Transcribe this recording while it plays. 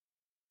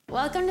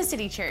Welcome to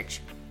City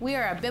Church. We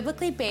are a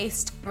biblically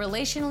based,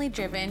 relationally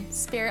driven,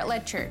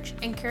 spirit-led church,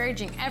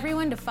 encouraging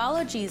everyone to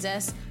follow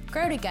Jesus,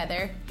 grow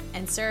together,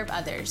 and serve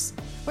others.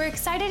 We're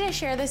excited to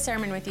share this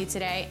sermon with you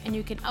today, and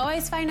you can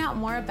always find out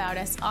more about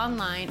us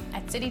online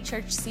at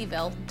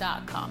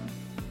citychurchseville.com.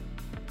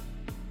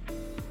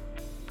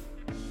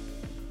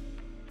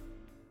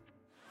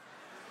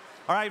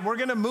 All right, we're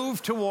going to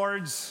move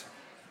towards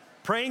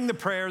praying the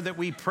prayer that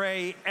we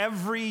pray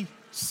every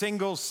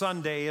single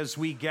Sunday as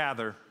we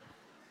gather.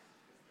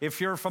 If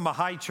you're from a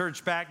high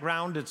church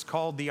background, it's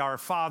called the Our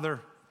Father.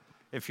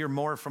 If you're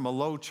more from a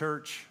low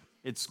church,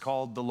 it's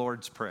called the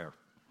Lord's Prayer.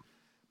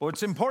 But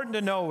what's important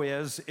to know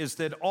is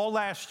that all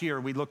last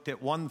year we looked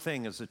at one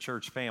thing as a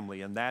church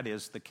family, and that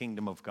is the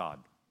kingdom of God.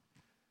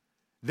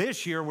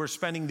 This year we're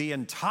spending the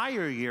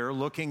entire year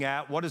looking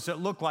at what does it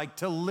look like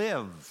to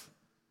live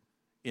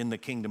in the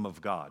kingdom of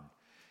God.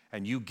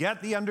 And you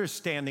get the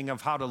understanding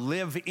of how to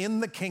live in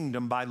the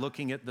kingdom by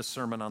looking at the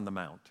Sermon on the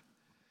Mount.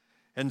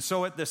 And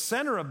so at the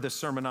center of the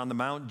Sermon on the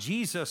Mount,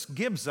 Jesus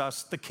gives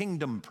us the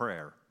kingdom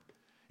prayer.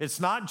 It's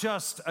not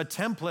just a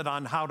template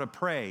on how to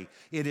pray.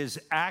 It is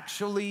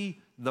actually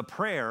the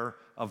prayer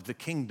of the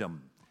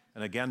kingdom.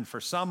 And again,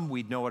 for some,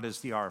 we'd know it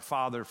as the Our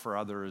Father. For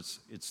others,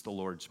 it's the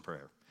Lord's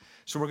Prayer.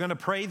 So we're going to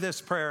pray this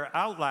prayer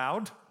out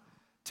loud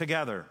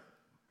together.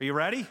 Are you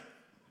ready?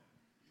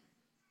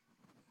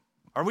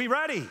 Are we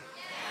ready? Yeah.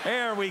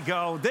 There we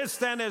go. This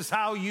then is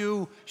how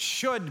you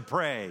should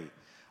pray.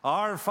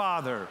 Our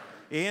Father,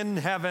 in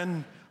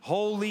heaven,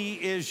 holy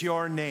is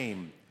your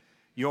name.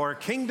 Your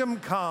kingdom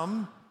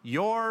come,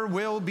 your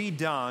will be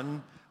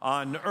done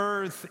on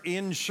earth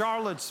in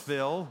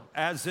Charlottesville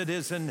as it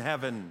is in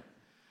heaven.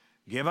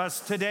 Give us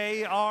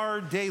today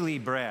our daily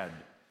bread,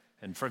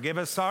 and forgive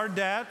us our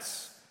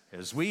debts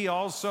as we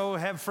also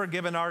have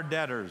forgiven our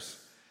debtors.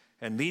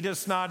 And lead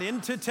us not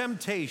into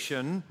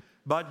temptation,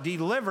 but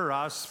deliver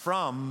us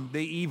from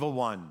the evil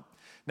one.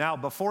 Now,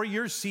 before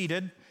you're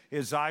seated,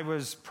 as I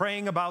was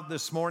praying about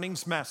this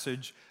morning's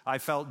message, I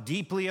felt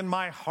deeply in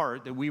my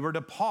heart that we were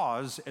to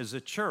pause as a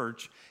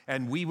church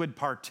and we would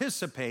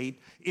participate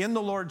in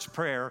the Lord's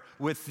Prayer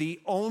with the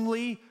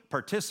only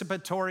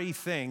participatory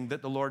thing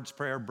that the Lord's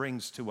Prayer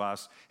brings to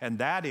us, and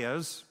that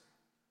is,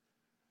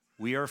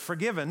 we are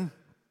forgiven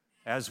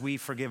as we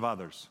forgive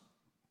others.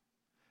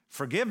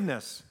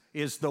 Forgiveness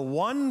is the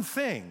one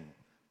thing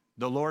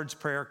the Lord's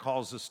Prayer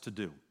calls us to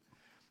do.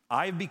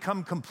 I've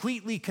become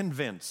completely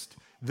convinced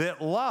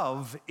that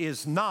love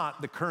is not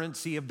the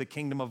currency of the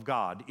kingdom of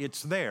God.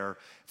 It's there.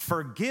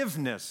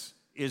 Forgiveness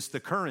is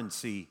the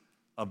currency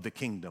of the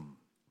kingdom.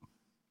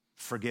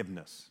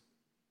 Forgiveness.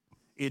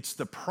 It's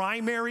the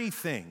primary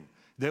thing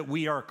that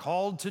we are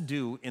called to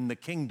do in the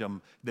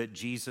kingdom that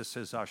Jesus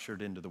has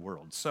ushered into the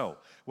world. So,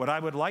 what I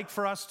would like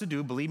for us to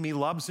do, believe me,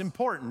 love's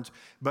important,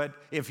 but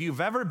if you've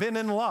ever been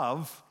in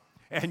love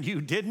and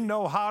you didn't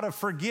know how to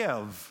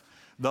forgive,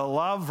 the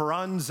love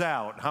runs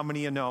out. How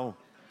many of you know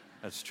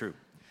that's true?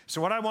 So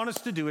what I want us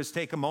to do is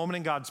take a moment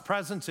in God's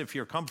presence. If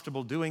you're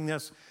comfortable doing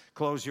this,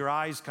 close your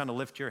eyes, kind of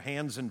lift your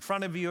hands in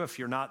front of you. If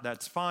you're not,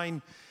 that's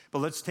fine. But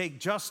let's take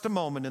just a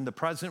moment in the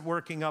present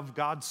working of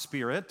God's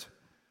Spirit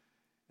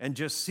and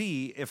just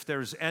see if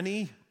there's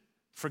any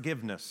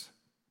forgiveness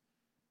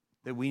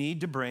that we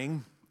need to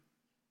bring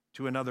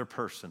to another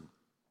person.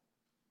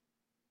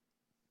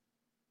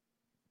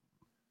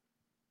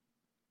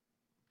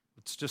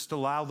 Let's just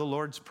allow the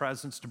Lord's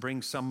presence to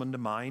bring someone to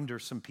mind or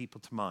some people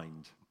to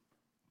mind.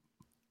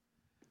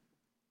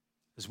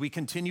 As we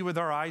continue with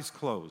our eyes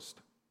closed,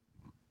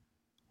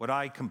 what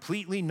I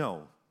completely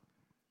know,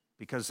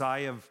 because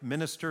I have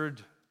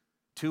ministered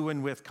to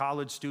and with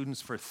college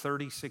students for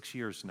 36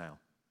 years now,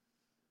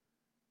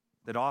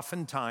 that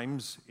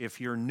oftentimes, if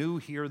you're new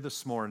here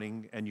this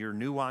morning and you're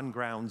new on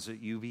grounds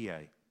at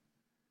UVA,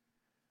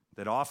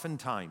 that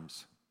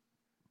oftentimes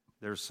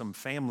there's some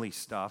family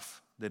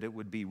stuff that it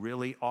would be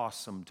really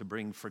awesome to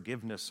bring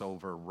forgiveness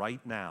over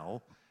right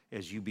now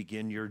as you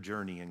begin your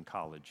journey in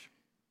college.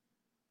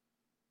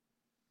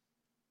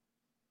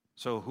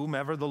 So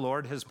whomever the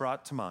Lord has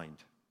brought to mind,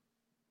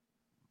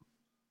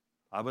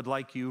 I would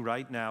like you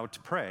right now to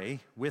pray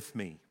with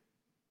me.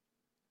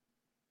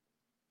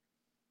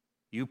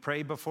 You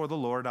pray before the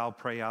Lord, I'll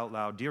pray out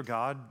loud. Dear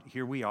God,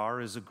 here we are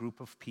as a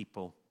group of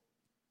people.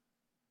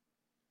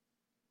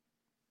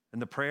 And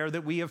the prayer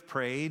that we have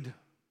prayed,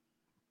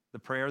 the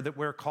prayer that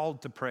we're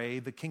called to pray,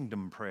 the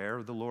kingdom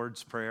prayer, the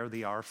Lord's Prayer,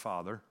 the Our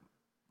Father,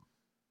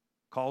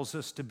 calls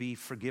us to be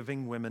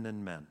forgiving women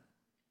and men.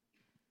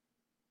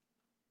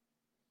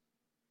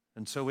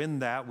 And so in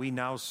that, we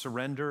now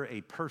surrender a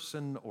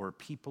person or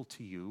people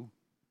to you.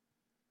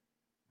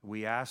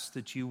 We ask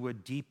that you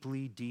would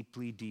deeply,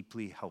 deeply,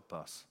 deeply help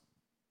us.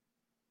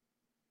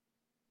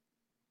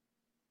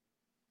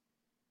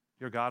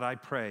 Dear God, I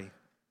pray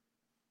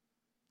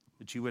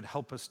that you would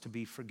help us to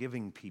be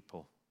forgiving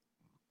people.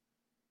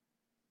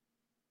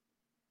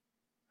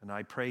 And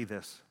I pray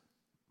this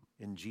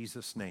in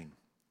Jesus' name.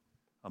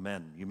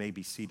 Amen. You may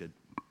be seated.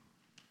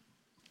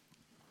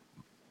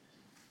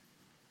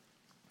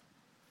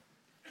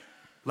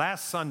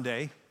 Last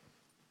Sunday,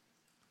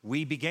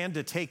 we began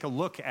to take a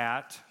look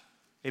at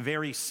a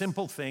very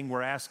simple thing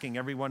we're asking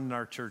everyone in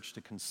our church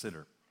to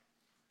consider.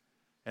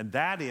 And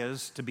that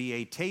is to be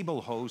a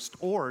table host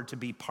or to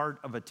be part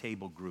of a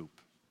table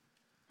group.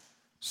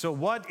 So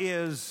what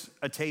is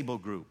a table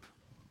group?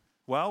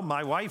 Well,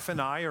 my wife and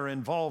I are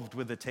involved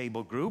with a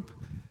table group.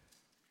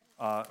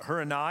 Her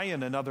and I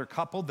and another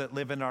couple that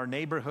live in our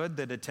neighborhood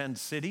that attend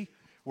City,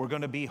 we're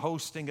going to be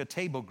hosting a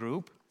table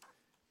group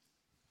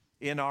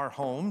in our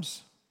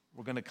homes.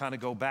 We're going to kind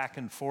of go back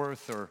and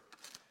forth, or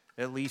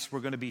at least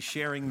we're going to be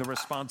sharing the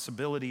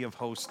responsibility of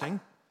hosting.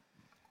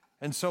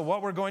 And so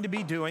what we're going to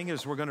be doing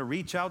is we're going to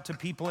reach out to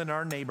people in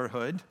our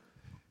neighborhood,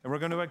 and we're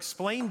going to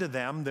explain to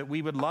them that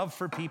we would love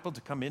for people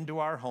to come into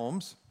our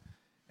homes,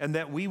 and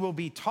that we will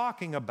be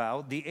talking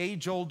about the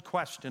age-old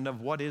question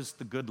of what is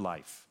the good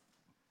life.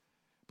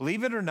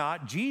 Believe it or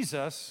not,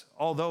 Jesus,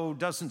 although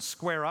doesn't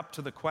square up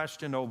to the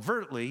question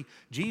overtly,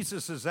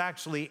 Jesus is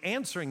actually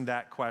answering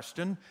that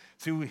question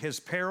through his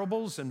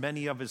parables and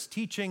many of his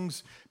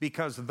teachings,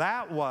 because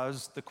that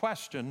was the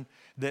question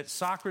that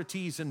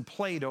Socrates and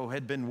Plato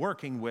had been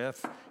working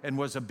with and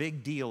was a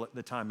big deal at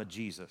the time of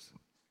Jesus.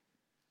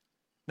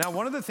 Now,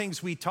 one of the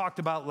things we talked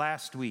about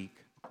last week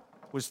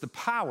was the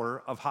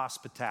power of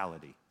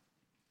hospitality.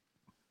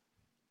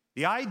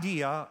 The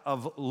idea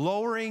of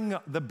lowering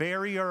the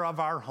barrier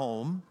of our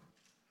home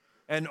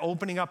and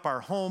opening up our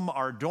home,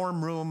 our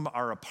dorm room,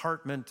 our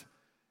apartment,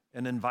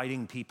 and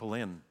inviting people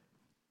in.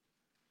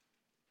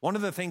 One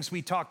of the things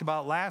we talked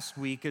about last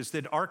week is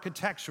that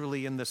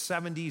architecturally in the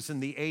 70s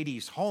and the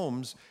 80s,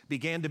 homes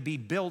began to be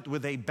built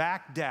with a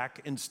back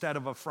deck instead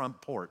of a front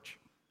porch.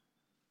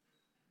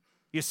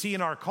 You see,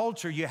 in our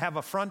culture, you have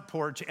a front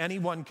porch,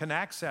 anyone can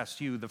access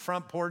you. The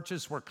front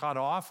porches were cut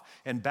off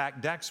and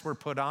back decks were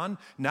put on.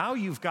 Now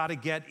you've got to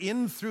get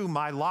in through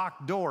my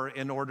locked door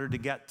in order to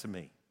get to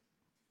me.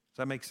 Does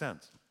that make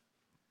sense?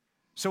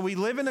 So we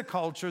live in a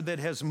culture that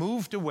has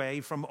moved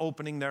away from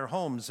opening their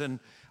homes. And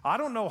I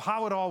don't know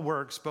how it all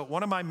works, but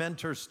one of my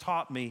mentors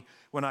taught me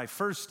when I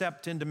first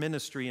stepped into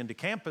ministry, into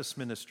campus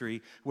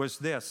ministry, was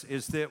this,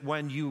 is that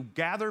when you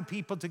gather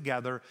people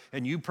together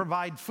and you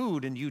provide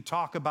food and you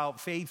talk about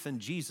faith and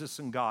Jesus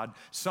and God,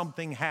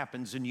 something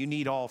happens, and you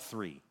need all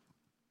three.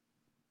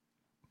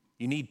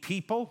 You need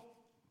people,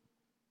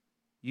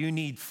 you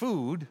need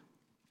food,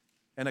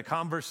 and a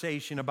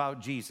conversation about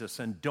Jesus.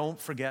 And don't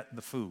forget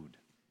the food.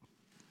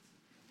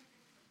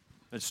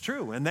 It's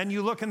true. And then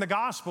you look in the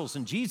Gospels,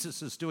 and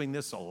Jesus is doing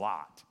this a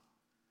lot.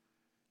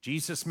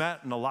 Jesus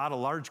met in a lot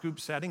of large group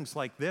settings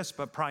like this,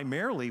 but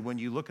primarily when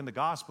you look in the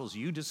Gospels,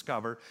 you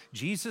discover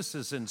Jesus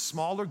is in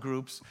smaller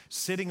groups,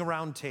 sitting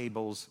around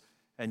tables,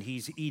 and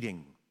he's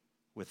eating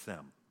with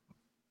them.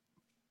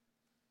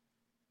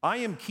 I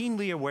am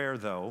keenly aware,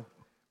 though,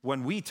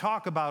 when we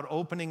talk about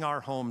opening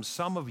our homes,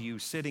 some of you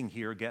sitting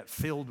here get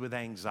filled with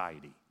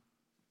anxiety.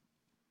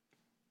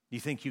 You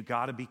think you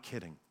got to be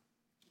kidding.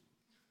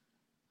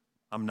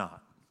 I'm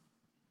not.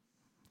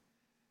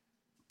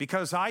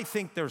 Because I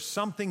think there's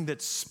something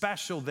that's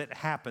special that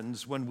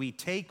happens when we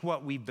take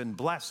what we've been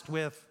blessed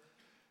with.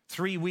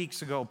 3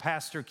 weeks ago,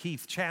 Pastor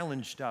Keith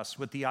challenged us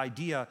with the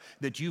idea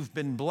that you've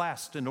been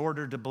blessed in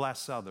order to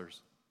bless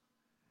others.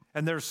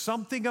 And there's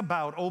something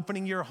about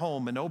opening your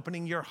home and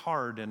opening your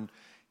heart and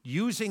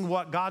using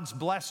what God's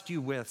blessed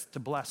you with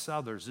to bless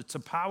others. It's a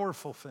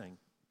powerful thing.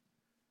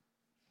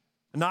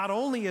 Not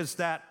only is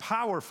that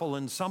powerful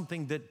and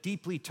something that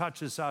deeply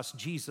touches us,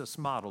 Jesus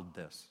modeled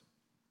this.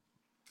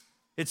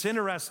 It's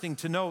interesting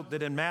to note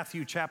that in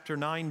Matthew chapter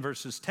 9,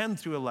 verses 10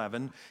 through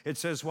 11, it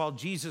says, while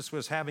Jesus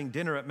was having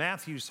dinner at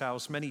Matthew's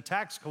house, many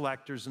tax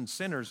collectors and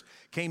sinners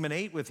came and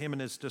ate with him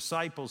and his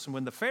disciples. And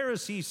when the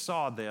Pharisees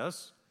saw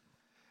this,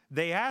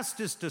 they asked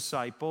his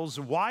disciples,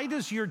 why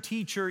does your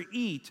teacher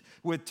eat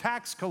with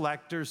tax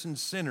collectors and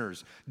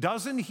sinners?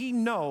 Doesn't he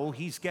know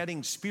he's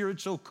getting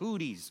spiritual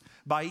cooties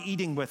by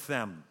eating with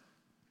them?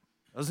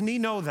 Doesn't he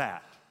know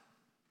that?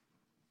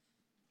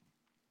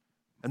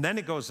 And then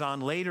it goes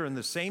on later in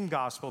the same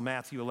gospel,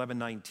 Matthew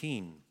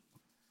 11:19.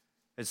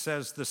 It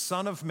says, the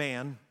Son of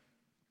Man,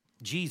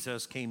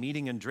 Jesus, came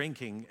eating and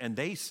drinking, and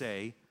they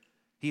say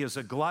he is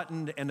a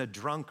glutton and a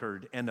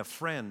drunkard and a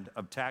friend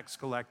of tax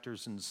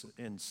collectors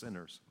and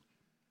sinners.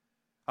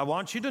 I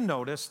want you to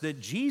notice that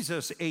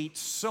Jesus ate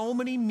so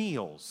many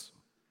meals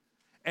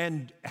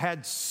and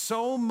had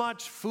so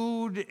much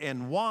food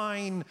and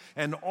wine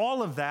and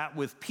all of that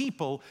with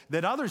people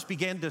that others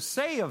began to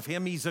say of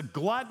him, he's a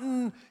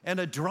glutton and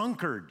a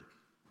drunkard.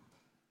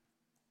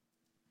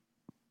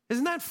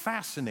 Isn't that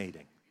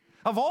fascinating?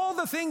 Of all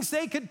the things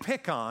they could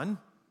pick on,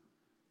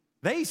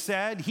 they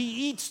said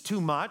he eats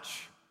too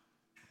much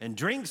and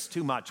drinks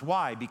too much.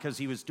 Why? Because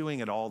he was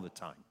doing it all the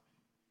time.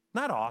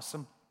 Isn't that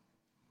awesome?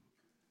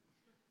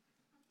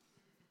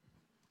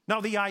 Now,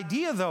 the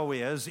idea, though,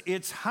 is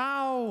it's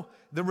how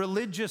the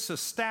religious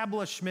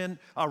establishment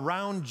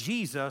around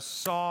Jesus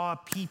saw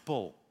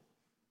people.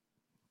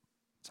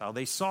 It's how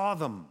they saw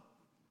them.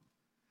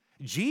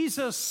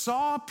 Jesus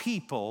saw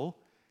people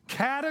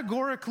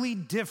categorically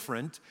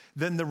different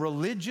than the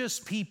religious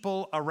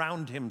people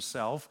around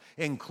himself,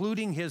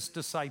 including his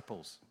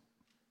disciples.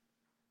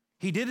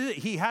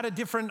 He had a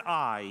different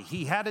eye.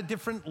 He had a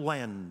different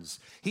lens.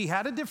 He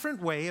had a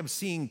different way of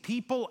seeing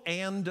people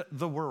and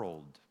the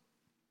world.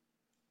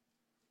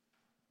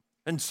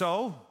 And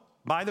so,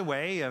 by the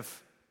way,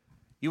 if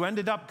you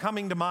ended up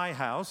coming to my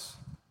house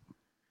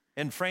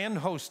and Fran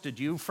hosted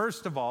you,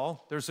 first of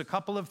all, there's a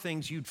couple of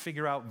things you'd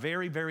figure out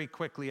very, very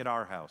quickly at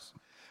our house.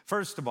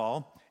 First of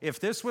all, if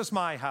this was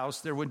my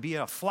house, there would be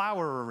a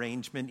flower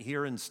arrangement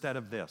here instead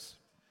of this.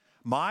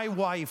 My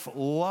wife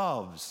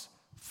loves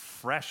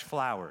fresh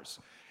flowers.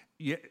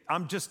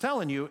 I'm just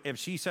telling you, if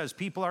she says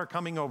people are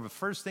coming over,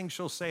 first thing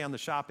she'll say on the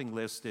shopping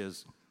list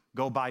is,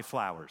 go buy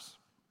flowers.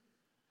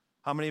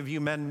 How many of you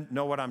men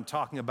know what I'm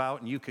talking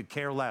about and you could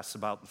care less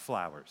about the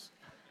flowers?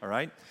 All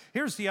right?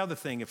 Here's the other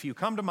thing. If you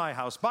come to my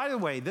house, by the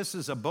way, this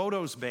is a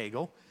Bodo's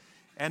bagel.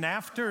 And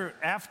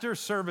after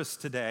service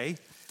today,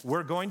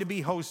 we're going to be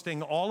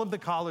hosting all of the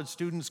college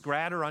students,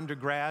 grad or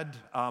undergrad,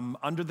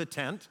 under the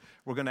tent.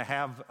 We're going to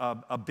have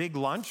a big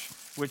lunch,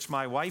 which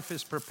my wife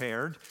has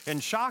prepared.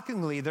 And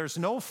shockingly, there's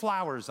no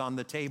flowers on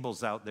the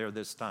tables out there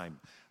this time.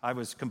 I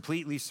was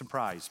completely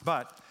surprised.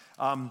 But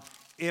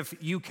if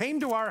you came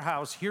to our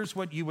house, here's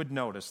what you would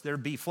notice.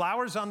 There'd be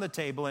flowers on the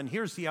table, and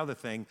here's the other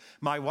thing.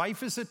 My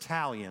wife is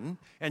Italian,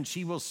 and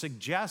she will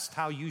suggest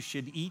how you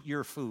should eat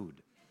your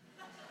food.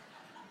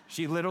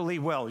 She literally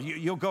will.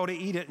 You'll go to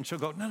eat it, and she'll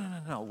go,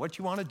 no. What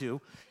you want to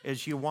do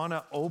is you want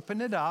to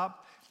open it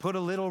up, put a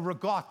little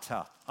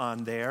ricotta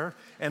on there,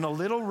 and a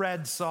little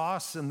red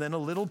sauce, and then a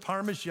little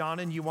Parmesan,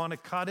 and you want to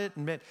cut it.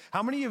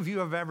 How many of you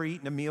have ever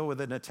eaten a meal with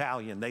an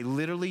Italian? They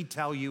literally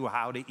tell you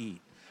how to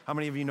eat. How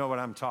many of you know what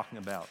I'm talking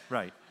about?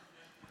 Right.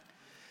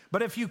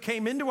 But if you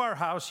came into our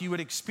house, you would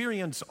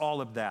experience all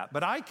of that.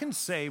 But I can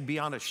say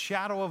beyond a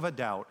shadow of a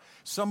doubt,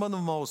 some of the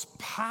most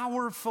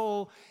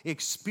powerful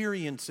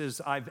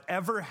experiences I've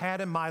ever had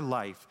in my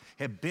life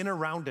have been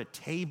around a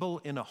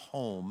table in a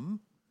home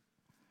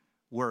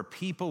where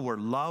people were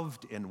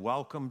loved and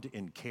welcomed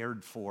and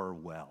cared for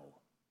well.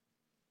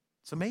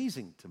 It's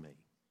amazing to me.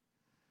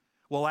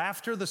 Well,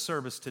 after the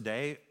service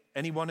today,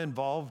 anyone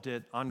involved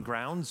on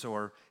grounds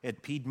or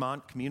at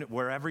Piedmont Community,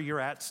 wherever you're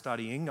at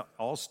studying,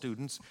 all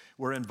students,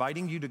 we're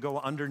inviting you to go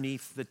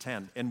underneath the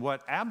tent. And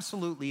what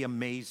absolutely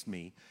amazed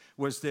me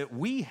was that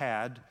we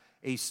had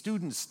a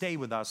student stay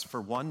with us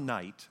for one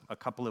night a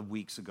couple of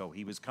weeks ago.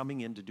 He was coming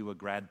in to do a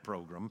grad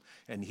program,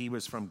 and he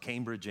was from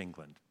Cambridge,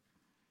 England.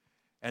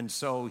 And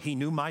so he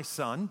knew my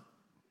son,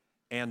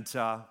 and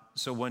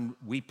so when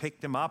we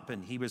picked him up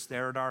and he was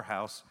there at our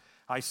house,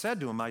 I said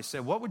to him,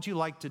 what would you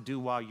like to do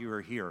while you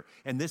are here?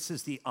 And this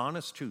is the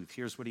honest truth.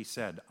 Here's what he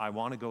said. I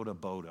want to go to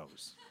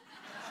Bodo's.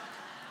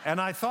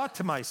 And I thought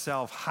to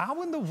myself,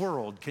 how in the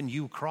world can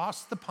you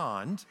cross the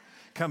pond,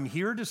 come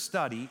here to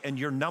study, and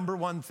your number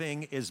one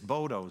thing is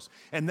Bodo's?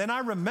 And then I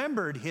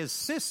remembered his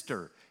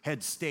sister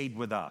had stayed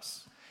with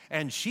us.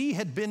 And she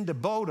had been to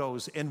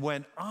Bodo's and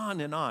went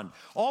on and on.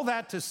 All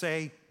that to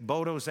say,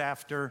 Bodo's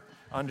after,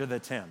 under the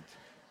tent.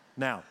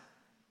 Now,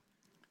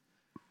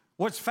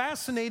 what's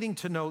fascinating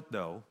to note,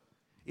 though,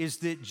 is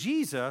that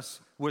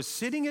Jesus was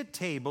sitting at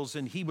tables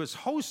and he was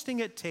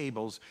hosting at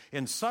tables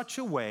in such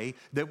a way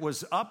that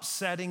was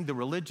upsetting the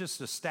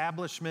religious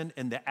establishment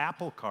and the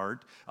apple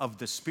cart of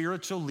the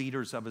spiritual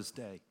leaders of his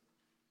day.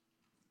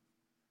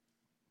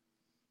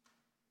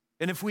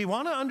 And if we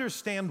want to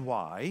understand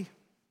why,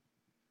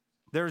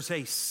 there's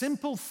a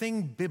simple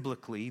thing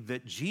biblically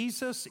that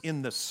Jesus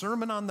in the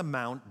Sermon on the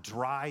Mount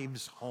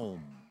drives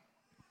home,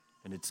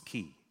 and it's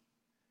key.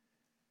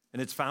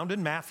 And it's found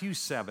in Matthew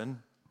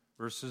 7,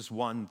 verses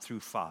 1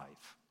 through 5.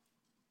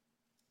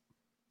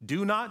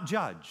 Do not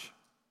judge,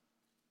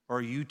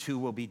 or you too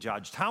will be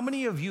judged. How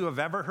many of you have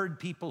ever heard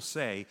people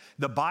say,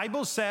 the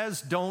Bible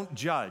says don't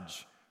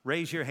judge?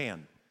 Raise your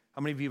hand.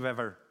 How many of you have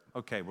ever?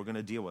 Okay, we're going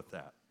to deal with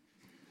that.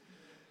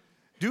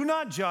 Do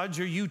not judge,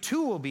 or you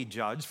too will be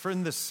judged. For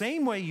in the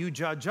same way you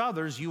judge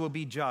others, you will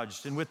be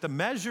judged. And with the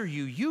measure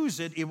you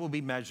use it, it will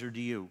be measured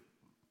to you.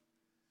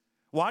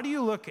 Why do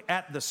you look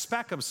at the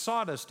speck of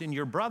sawdust in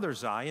your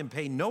brother's eye and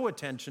pay no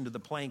attention to the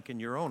plank in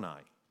your own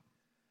eye?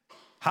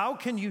 How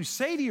can you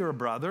say to your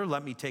brother,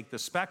 let me take the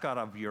speck out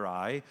of your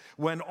eye,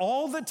 when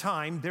all the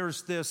time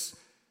there's this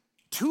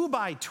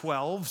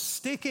 2x12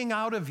 sticking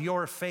out of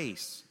your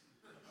face?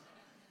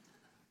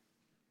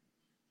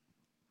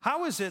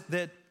 How is it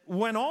that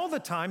when all the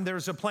time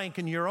there's a plank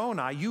in your own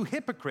eye, you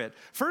hypocrite,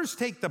 first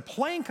take the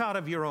plank out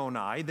of your own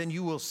eye, then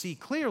you will see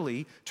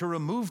clearly to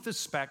remove the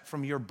speck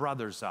from your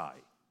brother's eye.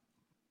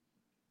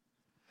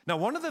 Now,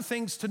 one of the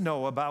things to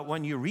know about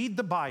when you read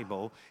the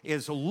Bible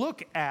is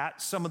look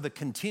at some of the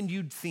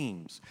continued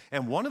themes.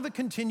 And one of the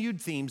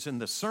continued themes in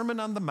the Sermon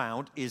on the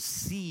Mount is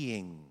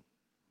seeing.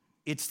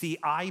 It's the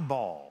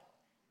eyeball.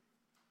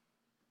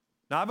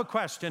 Now, I have a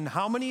question.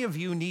 How many of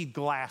you need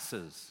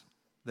glasses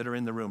that are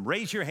in the room?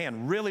 Raise your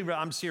hand. Really,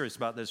 I'm serious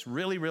about this.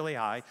 Really, really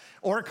high.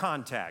 Or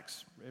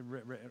contacts.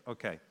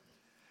 Okay.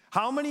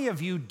 How many of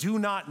you do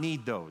not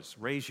need those?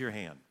 Raise your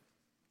hand.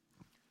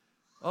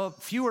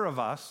 fewer of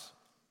us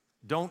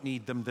don't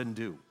need them than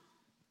do.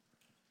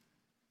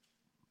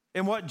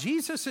 And what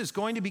Jesus is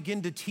going to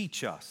begin to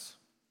teach us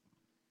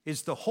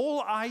is the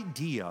whole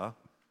idea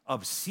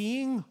of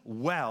seeing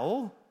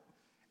well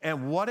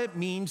and what it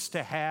means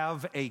to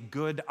have a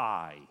good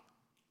eye.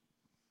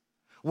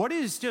 What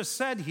is just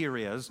said here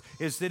is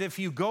that if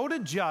you go to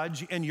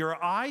judge and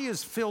your eye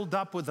is filled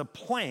up with a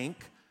plank,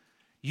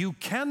 you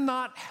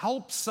cannot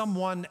help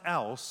someone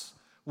else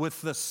with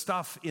the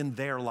stuff in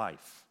their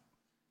life.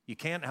 You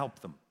can't help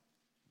them.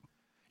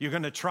 You're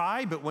going to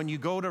try, but when you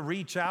go to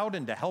reach out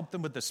and to help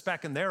them with the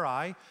speck in their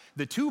eye,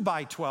 the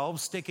 2x12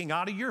 sticking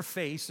out of your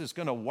face is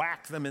going to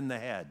whack them in the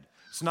head.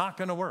 It's not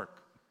going to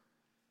work.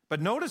 But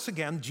notice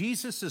again,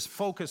 Jesus is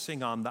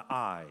focusing on the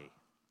eye.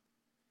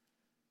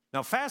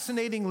 Now,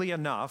 fascinatingly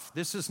enough,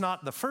 this is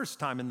not the first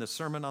time in the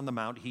Sermon on the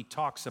Mount he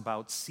talks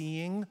about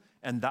seeing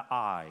and the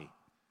eye.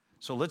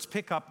 So let's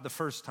pick up the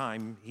first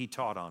time he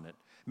taught on it.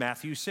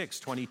 Matthew 6,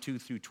 22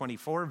 through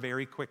 24,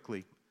 very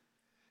quickly.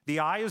 The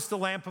eye is the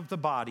lamp of the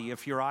body.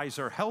 If your eyes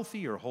are healthy,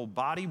 your whole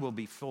body will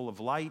be full of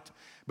light.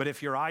 But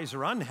if your eyes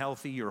are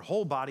unhealthy, your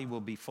whole body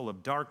will be full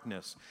of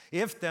darkness.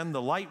 If then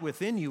the light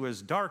within you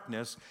is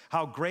darkness,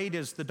 how great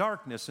is the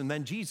darkness? And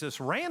then Jesus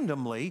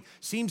randomly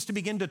seems to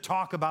begin to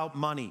talk about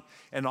money.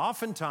 And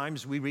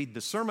oftentimes we read the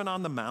Sermon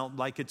on the Mount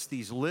like it's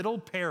these little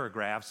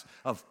paragraphs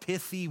of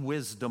pithy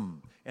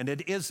wisdom. And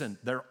it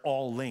isn't. They're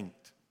all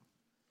linked.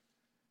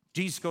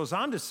 Jesus goes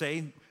on to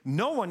say,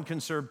 no one can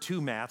serve two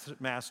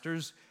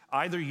masters.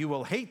 Either you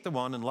will hate the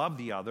one and love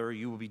the other, or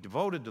you will be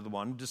devoted to the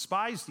one and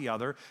despise the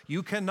other.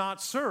 You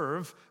cannot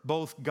serve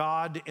both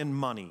God and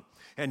money.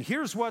 And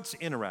here's what's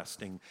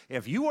interesting.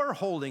 If you are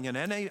holding an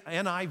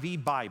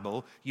NIV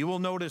Bible, you will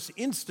notice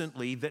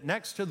instantly that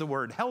next to the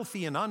word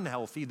healthy and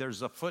unhealthy,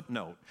 there's a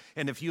footnote.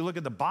 And if you look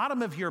at the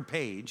bottom of your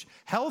page,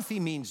 healthy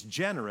means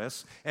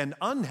generous and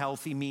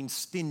unhealthy means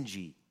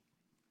stingy.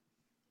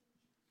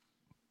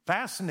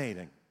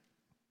 Fascinating.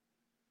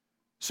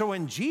 So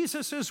in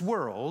Jesus'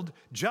 world,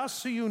 just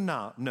so you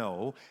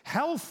know,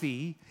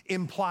 healthy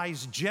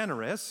implies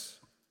generous,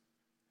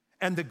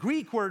 and the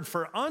Greek word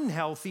for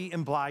unhealthy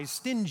implies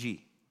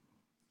stingy.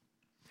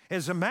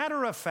 As a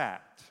matter of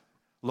fact,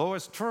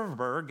 Lois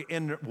Turberg,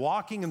 in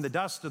Walking in the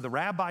Dust of the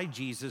Rabbi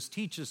Jesus,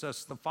 teaches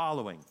us the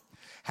following.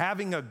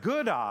 Having a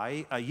good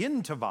eye, a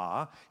yin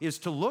tava, is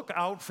to look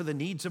out for the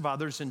needs of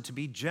others and to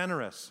be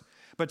generous.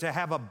 But to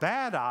have a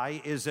bad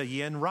eye is a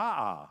yin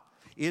ra'ah,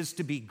 is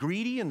to be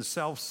greedy and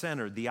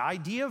self-centered. The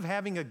idea of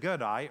having a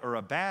good eye or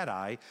a bad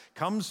eye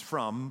comes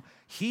from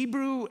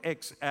Hebrew,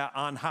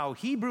 on how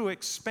Hebrew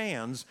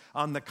expands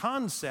on the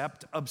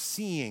concept of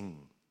seeing.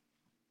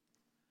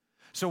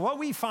 So what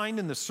we find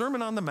in the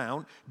Sermon on the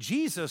Mount,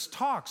 Jesus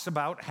talks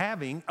about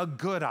having a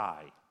good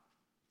eye.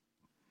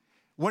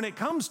 When it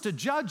comes to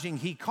judging,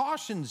 he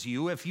cautions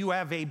you if you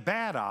have a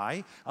bad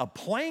eye, a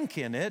plank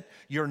in it,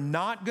 you're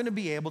not going to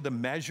be able to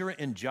measure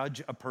and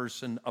judge a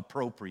person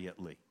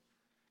appropriately,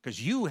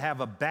 because you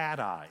have a bad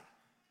eye.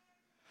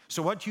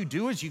 So what you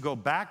do is you go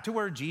back to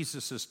where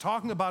Jesus is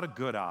talking about a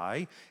good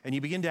eye, and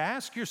you begin to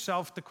ask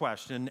yourself the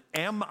question,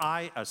 am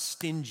I a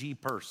stingy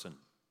person?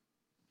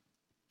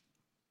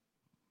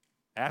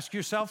 Ask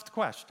yourself the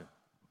question.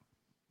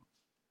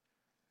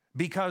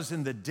 Because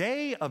in the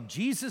day of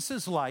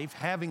Jesus' life,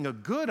 having a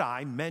good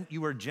eye meant you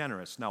were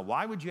generous. Now,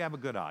 why would you have a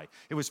good eye?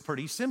 It was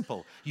pretty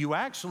simple. You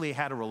actually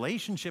had a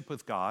relationship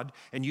with God,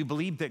 and you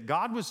believed that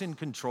God was in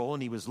control,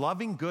 and he was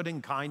loving, good,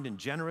 and kind, and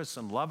generous,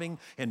 and loving,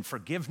 and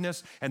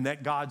forgiveness, and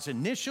that God's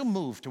initial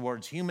move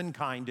towards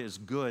humankind is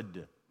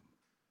good.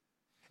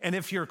 And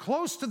if you're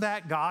close to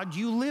that God,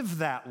 you live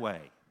that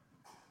way.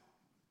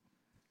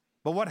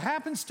 But what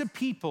happens to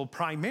people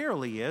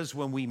primarily is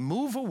when we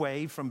move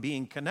away from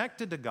being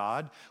connected to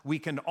God, we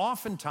can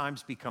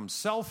oftentimes become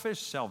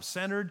selfish,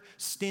 self-centered,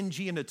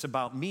 stingy, and it's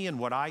about me and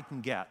what I can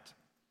get.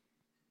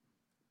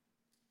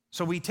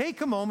 So we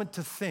take a moment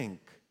to think.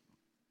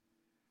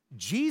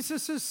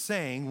 Jesus is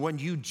saying when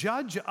you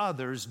judge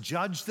others,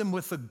 judge them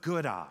with a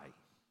good eye.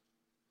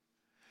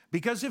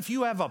 Because if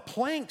you have a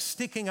plank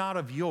sticking out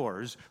of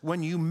yours,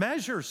 when you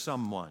measure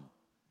someone,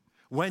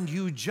 when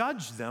you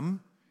judge them,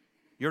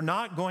 you're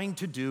not going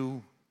to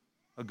do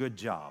a good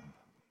job.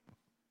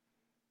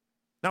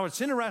 Now,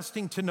 it's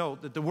interesting to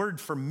note that the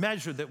word for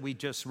measure that we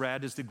just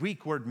read is the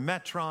Greek word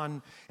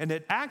metron, and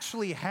it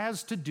actually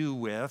has to do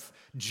with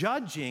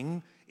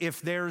judging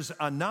if there's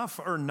enough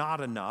or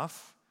not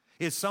enough,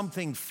 is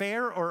something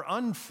fair or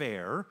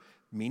unfair,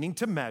 meaning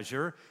to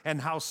measure,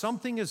 and how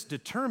something is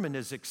determined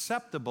as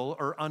acceptable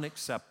or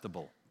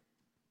unacceptable.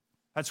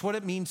 That's what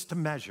it means to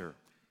measure.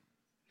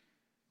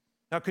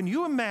 Now, can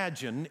you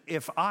imagine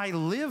if I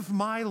live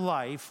my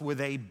life with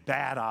a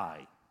bad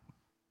eye?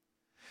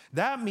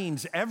 That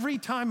means every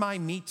time I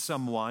meet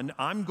someone,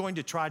 I'm going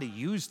to try to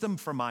use them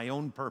for my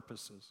own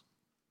purposes.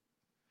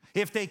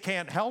 If they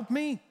can't help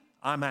me,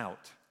 I'm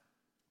out.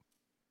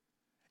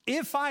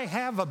 If I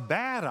have a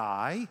bad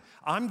eye,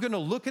 I'm going to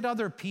look at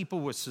other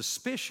people with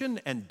suspicion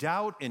and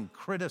doubt and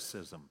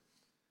criticism.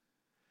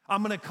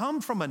 I'm going to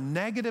come from a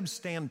negative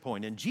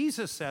standpoint. And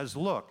Jesus says,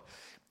 look,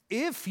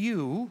 if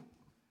you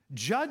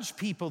judge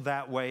people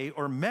that way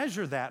or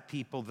measure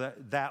people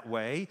that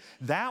way,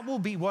 that will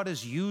be what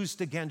is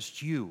used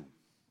against you.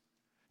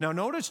 Now,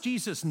 notice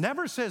Jesus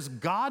never says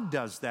God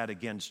does that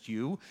against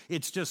you.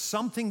 It's just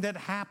something that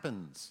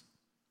happens.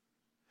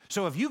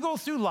 So if you go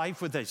through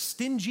life with a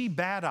stingy,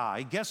 bad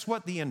eye, guess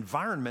what the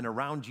environment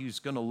around you is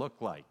going to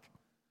look like?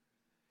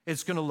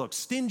 It's going to look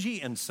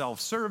stingy and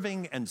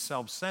self-serving and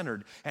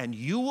self-centered, and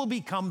you will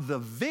become the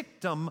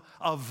victim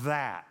of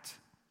that.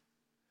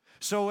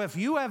 So if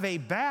you have a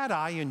bad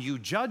eye and you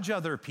judge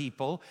other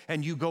people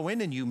and you go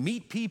in and you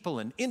meet people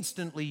and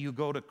instantly you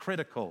go to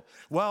critical,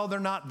 well,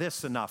 they're not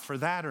this enough or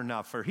that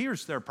enough, or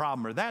here's their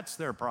problem or that's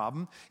their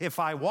problem. If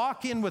I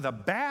walk in with a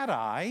bad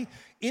eye,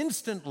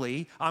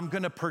 instantly I'm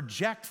going to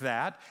project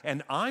that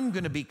and I'm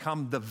going to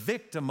become the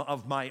victim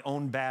of my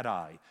own bad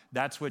eye.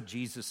 That's what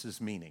Jesus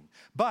is meaning.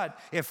 But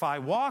if I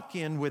walk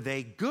in with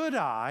a good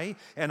eye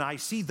and I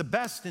see the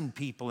best in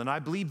people and I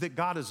believe that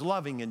God is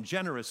loving and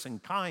generous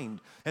and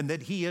kind and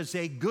that He is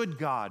a good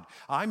God,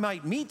 I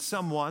might meet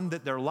someone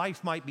that their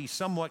life might be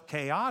somewhat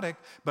chaotic,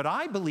 but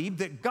I believe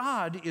that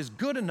God is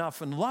good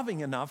enough and loving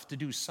enough to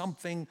do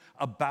something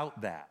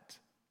about that.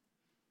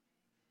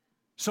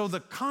 So the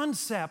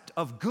concept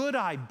of good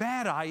eye,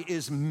 bad eye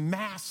is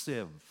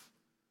massive.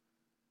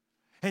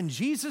 And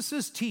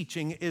Jesus'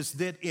 teaching is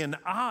that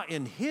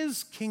in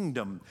His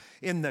kingdom,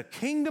 in the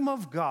kingdom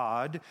of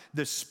God,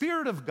 the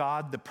Spirit of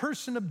God, the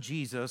person of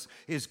Jesus,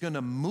 is going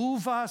to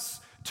move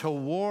us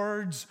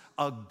towards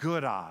a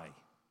good eye.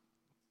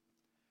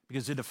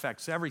 Because it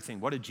affects everything.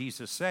 What did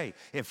Jesus say?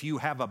 If you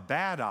have a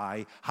bad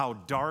eye, how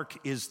dark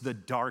is the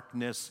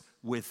darkness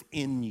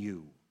within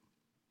you?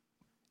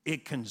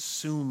 It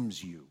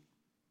consumes you.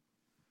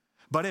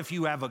 But if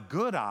you have a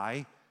good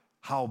eye,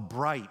 how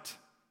bright,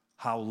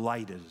 how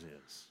light it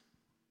is.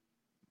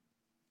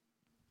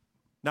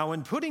 Now,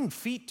 in putting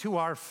feet to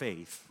our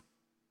faith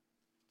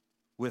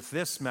with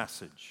this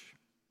message,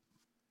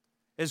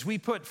 as we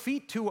put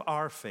feet to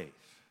our faith,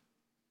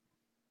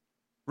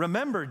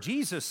 remember,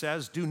 Jesus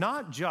says, do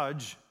not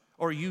judge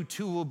or you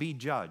too will be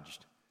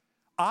judged.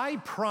 I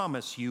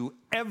promise you,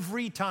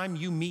 every time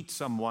you meet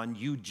someone,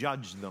 you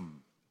judge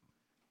them.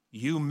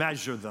 You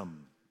measure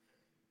them.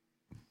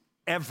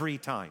 Every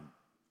time.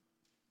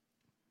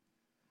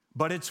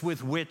 But it's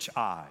with which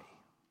eye?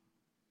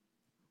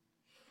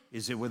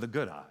 Is it with a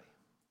good eye?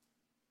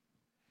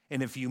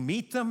 And if you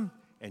meet them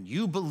and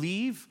you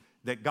believe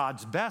that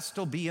God's best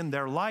will be in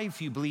their life,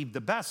 you believe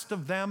the best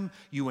of them,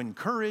 you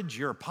encourage,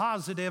 you're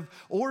positive,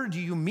 or do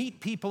you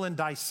meet people and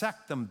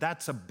dissect them?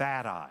 That's a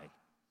bad eye.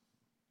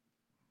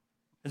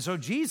 And so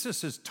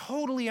Jesus is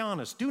totally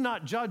honest. Do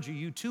not judge or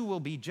you too will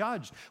be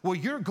judged. Well,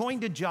 you're going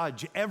to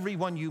judge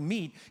everyone you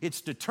meet. It's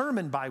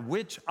determined by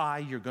which eye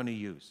you're going to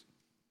use.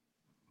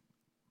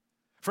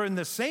 For in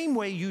the same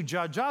way you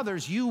judge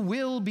others, you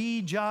will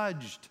be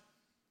judged.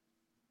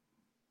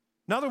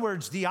 In other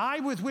words, the eye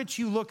with which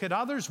you look at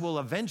others will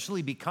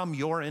eventually become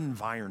your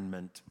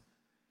environment.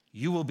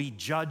 You will be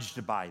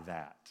judged by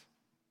that.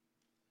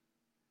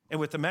 And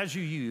with the measure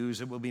you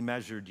use, it will be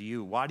measured to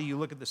you. Why do you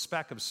look at the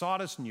speck of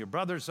sawdust in your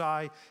brother's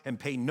eye and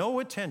pay no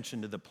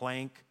attention to the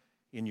plank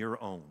in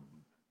your own?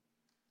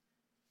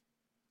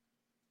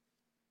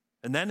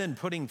 And then in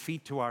putting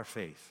feet to our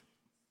faith,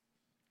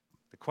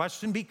 the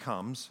question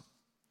becomes,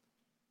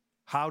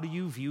 how do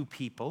you view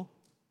people?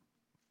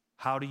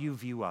 How do you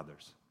view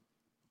others?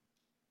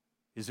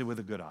 Is it with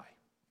a good eye?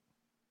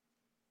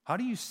 How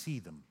do you see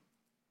them?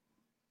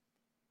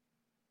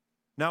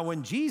 Now,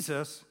 when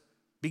Jesus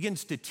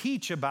begins to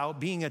teach about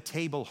being a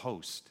table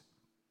host,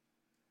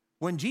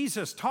 when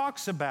Jesus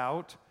talks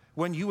about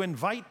when you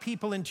invite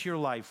people into your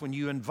life, when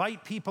you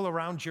invite people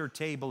around your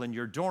table in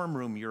your dorm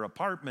room, your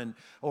apartment,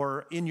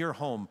 or in your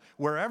home,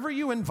 wherever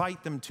you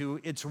invite them to,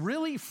 it's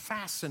really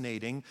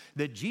fascinating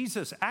that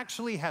Jesus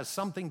actually has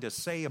something to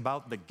say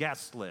about the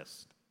guest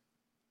list.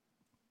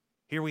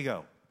 Here we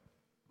go.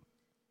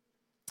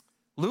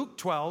 Luke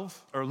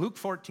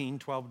 14,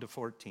 12 to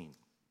 14.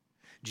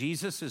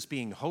 Jesus is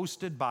being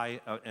hosted by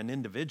an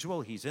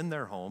individual. He's in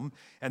their home.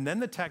 And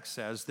then the text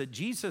says that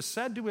Jesus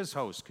said to his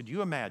host, could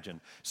you imagine?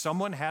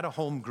 Someone had a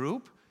home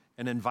group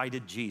and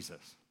invited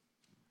Jesus.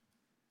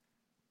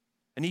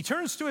 And he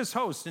turns to his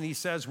host and he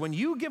says, when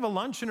you give a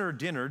luncheon or a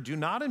dinner, do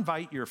not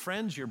invite your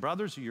friends, your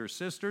brothers or your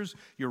sisters,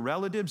 your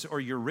relatives or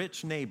your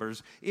rich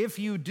neighbors. If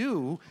you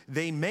do,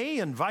 they may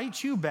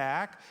invite you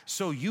back,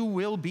 so you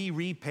will be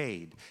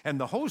repaid. And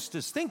the host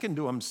is thinking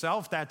to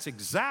himself, that's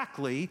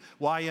exactly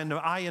why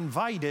I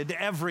invited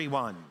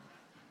everyone.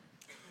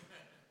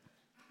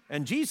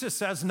 And Jesus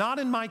says, not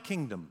in my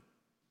kingdom.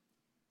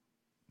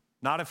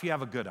 Not if you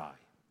have a good eye.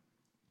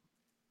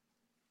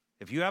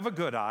 If you have a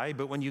good eye,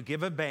 but when you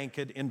give a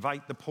banquet,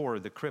 invite the poor,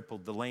 the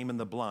crippled, the lame, and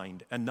the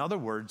blind. In other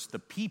words, the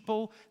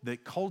people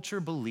that culture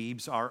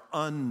believes are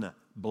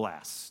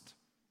unblessed.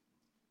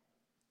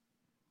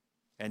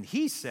 And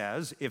he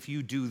says, if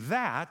you do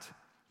that,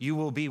 you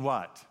will be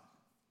what?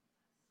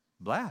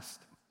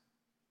 Blessed.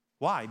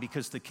 Why?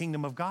 Because the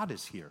kingdom of God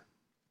is here.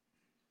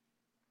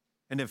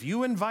 And if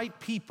you invite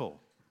people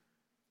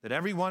that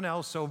everyone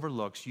else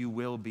overlooks, you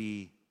will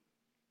be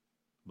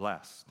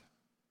blessed.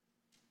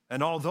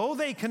 And although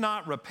they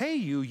cannot repay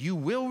you, you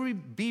will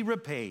be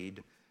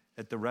repaid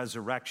at the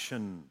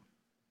resurrection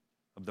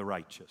of the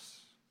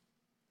righteous.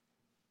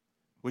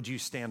 Would you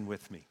stand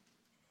with me?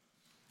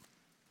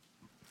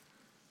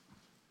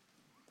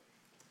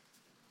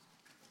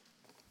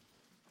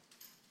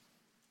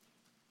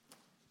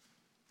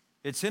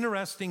 It's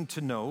interesting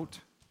to note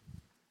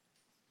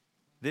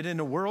that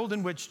in a world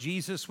in which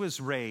Jesus was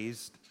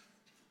raised,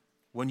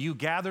 when you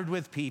gathered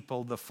with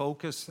people, the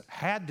focus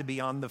had to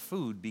be on the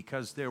food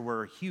because there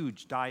were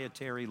huge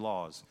dietary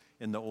laws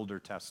in the Older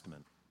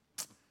Testament.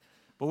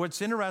 But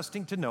what's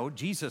interesting to note,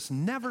 Jesus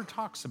never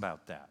talks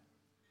about that.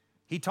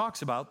 He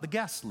talks about the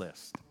guest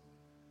list.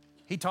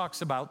 He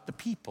talks about the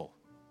people.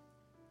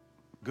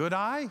 Good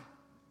eye,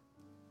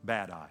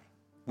 bad eye.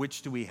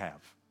 Which do we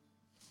have?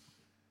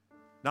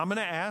 Now I'm going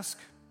to ask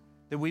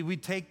that we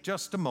would take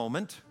just a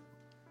moment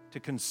to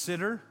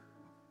consider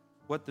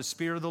what the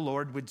Spirit of the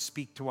Lord would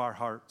speak to our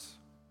hearts.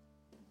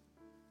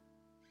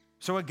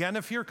 So again,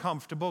 if you're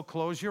comfortable,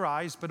 close your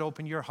eyes, but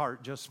open your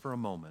heart just for a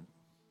moment.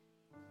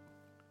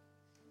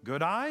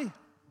 Good eye,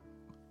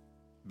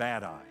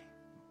 bad eye.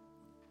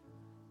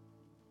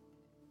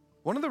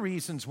 One of the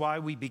reasons why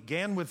we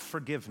began with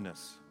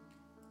forgiveness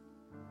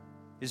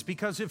is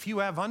because if you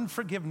have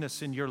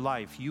unforgiveness in your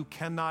life, you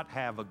cannot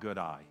have a good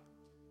eye.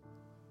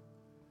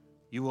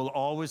 You will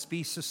always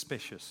be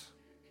suspicious,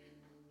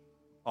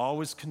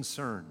 always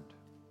concerned,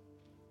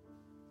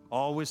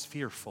 always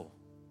fearful,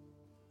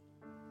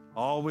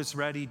 always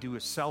ready to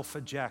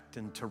self-eject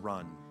and to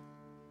run,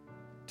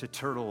 to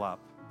turtle up.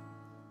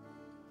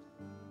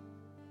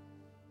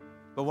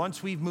 But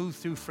once we've moved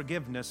through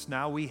forgiveness,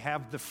 now we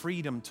have the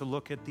freedom to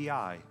look at the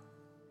eye.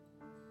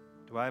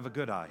 Do I have a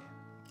good eye?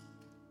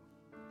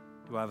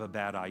 Do I have a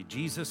bad eye?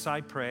 Jesus,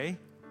 I pray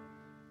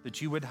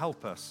that you would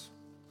help us.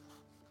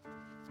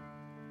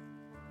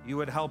 You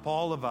would help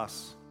all of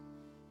us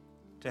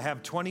to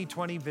have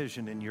 20/20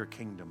 vision in your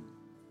kingdom,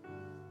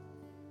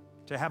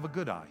 to have a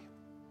good eye.